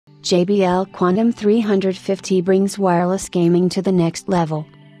JBL Quantum 350 brings wireless gaming to the next level.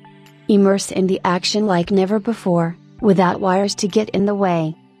 Immerse in the action like never before, without wires to get in the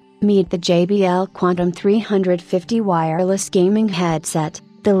way. Meet the JBL Quantum 350 wireless gaming headset,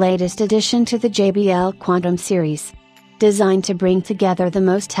 the latest addition to the JBL Quantum series. Designed to bring together the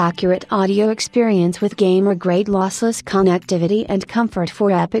most accurate audio experience with gamer-grade lossless connectivity and comfort for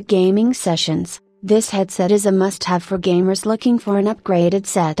epic gaming sessions, this headset is a must-have for gamers looking for an upgraded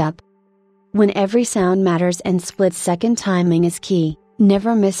setup. When every sound matters and split-second timing is key,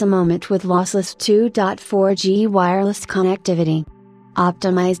 never miss a moment with lossless 2.4G wireless connectivity.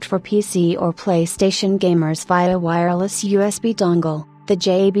 Optimized for PC or PlayStation gamers via wireless USB dongle, the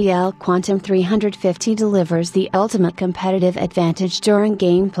JBL Quantum 350 delivers the ultimate competitive advantage during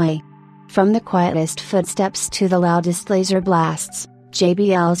gameplay. From the quietest footsteps to the loudest laser blasts,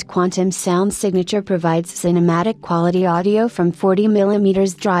 JBL's Quantum sound signature provides cinematic quality audio from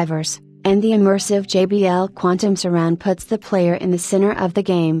 40mm drivers, and the immersive JBL Quantum surround puts the player in the center of the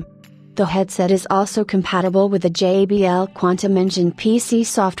game. The headset is also compatible with the JBL Quantum Engine PC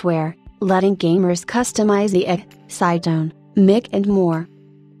software, letting gamers customize the side tone, mic and more.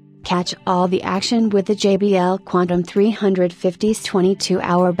 Catch all the action with the JBL Quantum 350's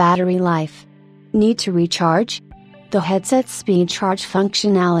 22-hour battery life. Need to recharge? The headset's speed charge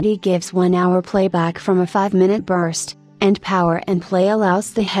functionality gives 1-hour playback from a 5-minute burst, and Power and Play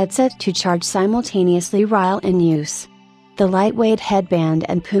allows the headset to charge simultaneously while in use. The lightweight headband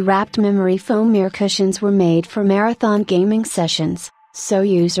and poo-wrapped memory foam ear cushions were made for marathon gaming sessions, so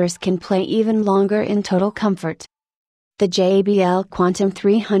users can play even longer in total comfort. The JBL Quantum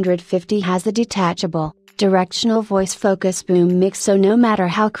 350 has a detachable, directional voice focus boom mix, so no matter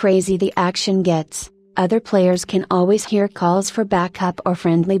how crazy the action gets, other players can always hear calls for backup or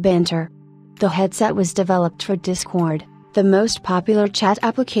friendly banter. The headset was developed for Discord, the most popular chat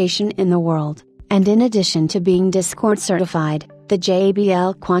application in the world, and in addition to being Discord certified, the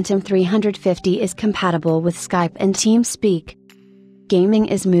JBL Quantum 350 is compatible with Skype and TeamSpeak. Gaming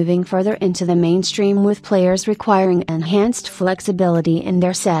is moving further into the mainstream with players requiring enhanced flexibility in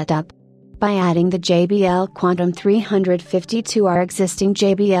their setup. By adding the JBL Quantum 350 to our existing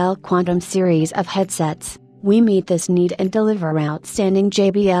JBL Quantum series of headsets, we meet this need and deliver outstanding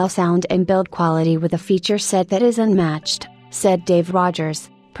JBL sound and build quality with a feature set that is unmatched, said Dave Rogers,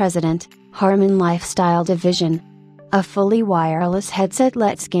 President, Harman Lifestyle Division. A fully wireless headset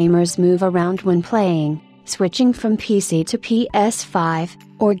lets gamers move around when playing, switching from PC to PS5,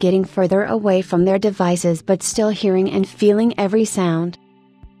 or getting further away from their devices but still hearing and feeling every sound.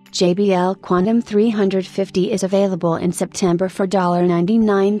 JBL Quantum 350 is available in September for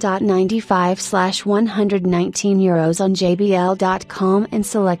 $99.95/€119 on JBL.com and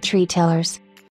select retailers.